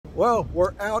Well,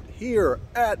 we're out here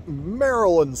at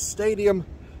Maryland Stadium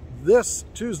this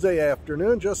Tuesday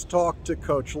afternoon. Just talked to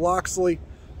Coach Loxley,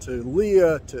 to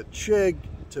Leah, to Chig,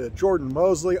 to Jordan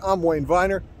Mosley. I'm Wayne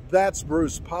Viener. That's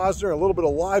Bruce Posner. A little bit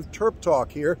of live Terp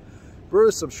Talk here.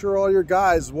 Bruce, I'm sure all your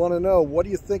guys want to know, what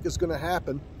do you think is going to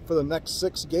happen for the next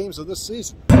 6 games of this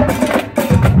season?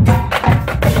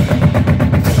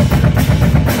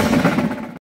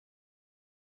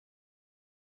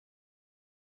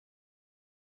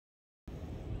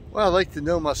 Well, I'd like to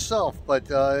know myself, but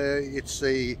it's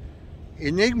a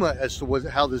enigma as to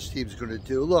how this team's going to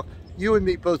do. Look, you and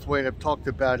me both, Wayne, have talked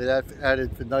about it ad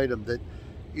infinitum that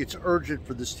it's urgent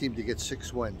for this team to get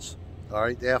 6 wins. All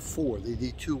right, they have 4. They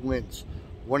need 2 wins.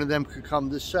 One of them could come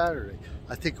this Saturday.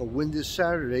 I think a win this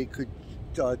Saturday could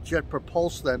jet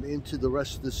propulse them into the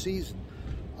rest of the season.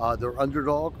 They're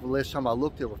underdog. The last time I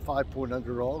looked, they were 5-point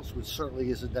underdogs, which certainly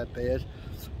isn't that bad.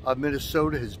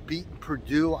 Minnesota has beaten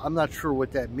Purdue. I'm not sure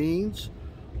what that means.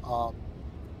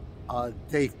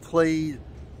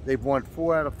 They've won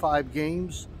 4 out of 5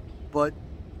 games, but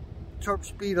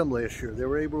Terps beat them last year. They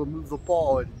were able to move the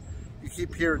ball, and you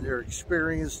keep hearing they're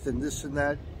experienced and this and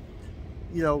that.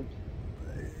 You know,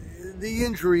 the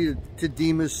injury to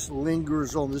Demas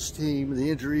lingers on this team.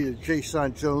 The injury to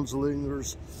Jason Jones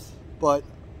lingers, but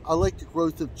I like the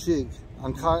growth of Chig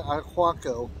on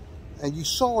Kwako. And you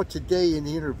saw it today in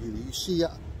the interview. You see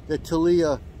that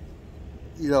Talia,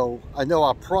 you know, I know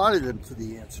I prodded him to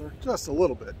the answer. Just a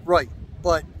little bit. Right.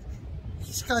 But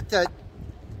he's got that,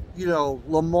 you know,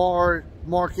 Lamar,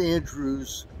 Mark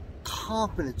Andrews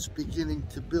confidence beginning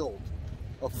to build.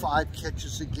 Of 5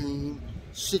 catches a game,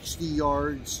 60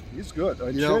 yards. He's good.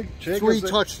 Chig 3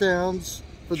 touchdowns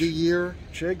for the year.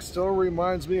 Chig still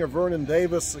reminds me of Vernon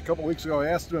Davis. A couple weeks ago, I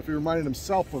asked him if he reminded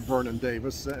himself of Vernon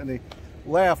Davis, and he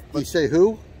laughed. Did he say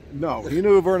who? No, he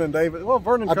knew Vernon Davis. Well,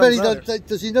 Vernon. I bet he does.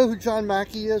 Does he know who John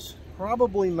Mackey is?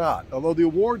 Probably not. Although the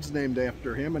award's named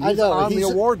after him, and he's on the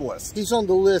award list. He's on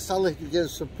the list. I'd like to get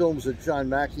some films of John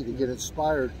Mackey to get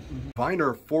inspired.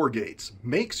 Viener Fourgates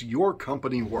makes your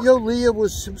company work. You know, Leah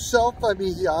was himself. I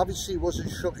mean, he obviously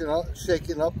wasn't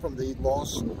shaken up from the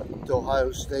loss to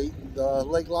Ohio State.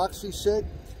 Like Loxley said,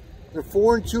 they're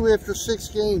 4-2 after 6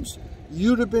 games.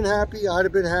 You'd have been happy, I'd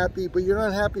have been happy, but you're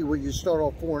not happy when you start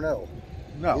off 4-0.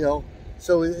 No. You know,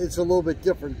 so it's a little bit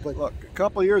different. But look, a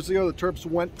couple of years ago, the Terps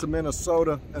went to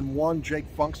Minnesota and won. Jake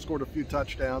Funk scored a few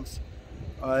touchdowns.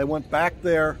 They went back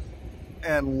there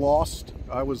and lost.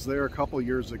 I was there a couple of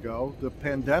years ago. The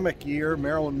pandemic year,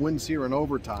 Maryland wins here in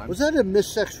overtime. Was that a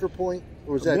missed extra point?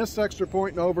 Or was that missed extra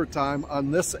point in overtime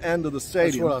on this end of the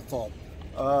stadium? That's what I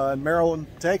thought. And Maryland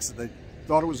takes it. They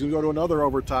thought it was going to go to another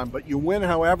overtime, but you win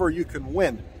however you can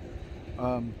win.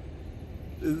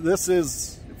 This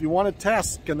is, if you want to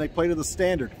test, can they play to the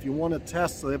standard? If you want to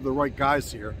test, they have the right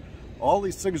guys here. All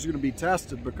these things are going to be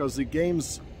tested because the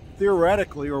games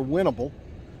theoretically are winnable.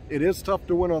 It is tough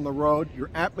to win on the road.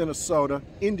 You're at Minnesota.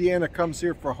 Indiana comes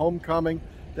here for homecoming.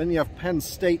 Then you have Penn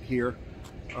State here.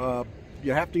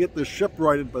 You have to get this ship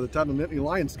righted by the time the Nittany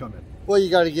Lions come in. Well,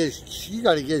 you got to get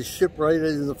ship righted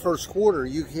in the first quarter.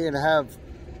 You can't have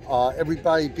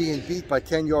everybody being beat by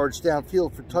 10 yards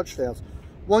downfield for touchdowns.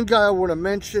 One guy I want to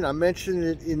mention, I mentioned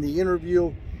it in the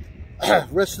interview,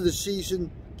 rest of the season,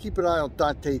 keep an eye on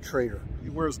Dante Trader. He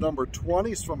wears number 20,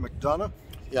 he's from McDonough.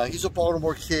 Yeah, he's a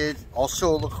Baltimore kid,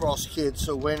 also a lacrosse kid,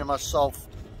 so Wayne and myself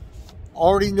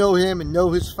already know him and know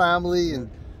his family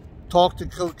and talked to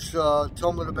Coach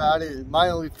Tillman about it. And my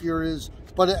only fear is,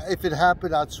 but if it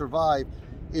happened, I'd survive,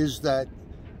 is that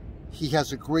he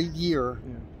has a great year.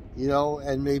 Yeah. You know,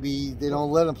 and maybe they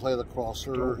don't let him play lacrosse.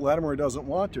 Or let him or he doesn't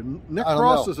want to. Nick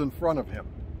Cross is in front of him.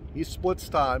 He splits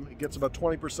time. He gets about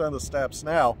 20% of the snaps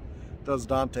now. Does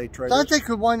Dante Trader. Dante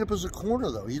could wind up as a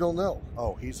corner, though. You don't know.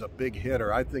 Oh, he's a big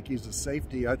hitter. I think he's a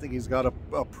safety. I think he's got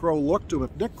a pro look to him.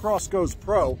 If Nick Cross goes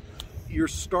pro, your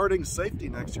starting safety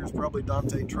next year is probably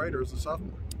Dante Trader as a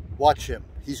sophomore. Watch him.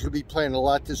 He's going to be playing a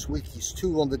lot this week. He's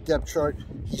 2 on the depth chart.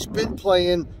 He's been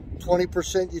playing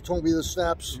 20%. You told me the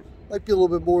snaps. Might be a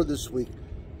little bit more this week.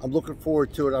 I'm looking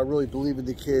forward to it. I really believe in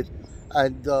the kid.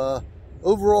 And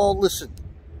overall, listen,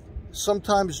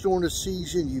 sometimes during the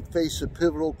season you face a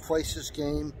pivotal crisis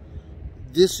game.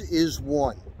 This is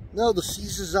one. No, the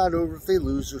season's not over if they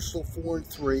lose. They're still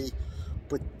 4-3.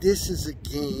 But this is a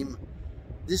game.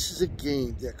 This is a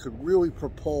game that could really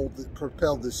propel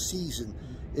the season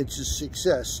into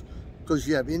success, because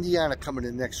you have Indiana coming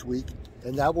in next week,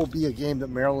 and that will be a game that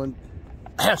Maryland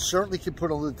certainly can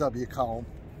put on the W column,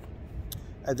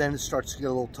 and then it starts to get a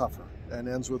little tougher. And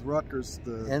ends with Rutgers.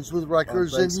 Ends with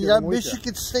Rutgers, and you got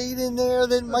Michigan State in there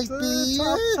that might be...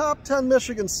 Top 10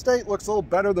 Michigan State looks a little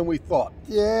better than we thought.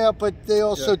 Yeah, but they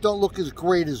also don't look as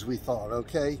great as we thought,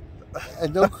 okay?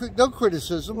 And no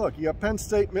criticism. Look, you have Penn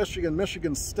State, Michigan,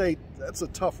 Michigan State. That's a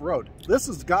tough road. This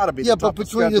has got to be the toughest but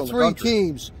between the three country.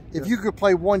 teams, if you could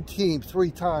play one team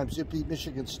 3 times, it'd be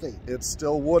Michigan State. It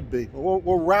still would be.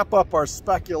 We'll wrap up our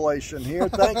speculation here.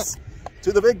 Thanks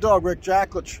to the big dog, Rick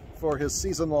Jacklich, for his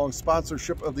season-long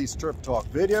sponsorship of these Terp Talk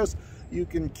videos. You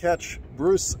can catch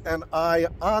Bruce and I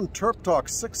on Terp Talk,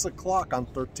 6 o'clock on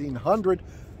 1300.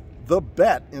 The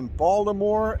Bet in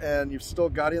Baltimore, and you've still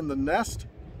got In the Nest.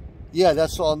 Yeah,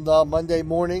 that's on Monday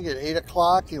morning at 8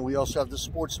 o'clock, and we also have the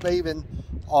Sports Maven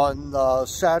on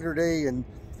Saturday, and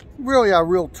really our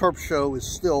real Terp show is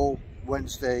still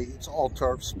Wednesday. It's all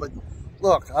Terps, but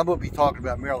look, I'm going to be talking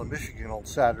about Maryland, Michigan on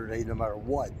Saturday no matter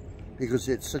what, because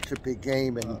it's such a big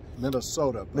game. And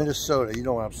Minnesota, you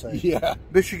know what I'm saying? Yeah.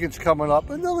 Michigan's coming up.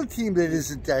 Another team that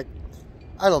isn't that,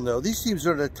 I don't know. These teams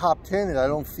are in the top 10, and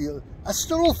I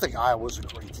still don't think Iowa's a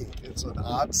great team. It's an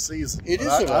odd season. It is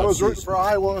an odd season. I was rooting for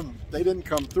Iowa, and they didn't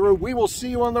come through. We will see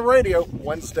you on the radio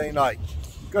Wednesday night.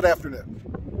 Good afternoon.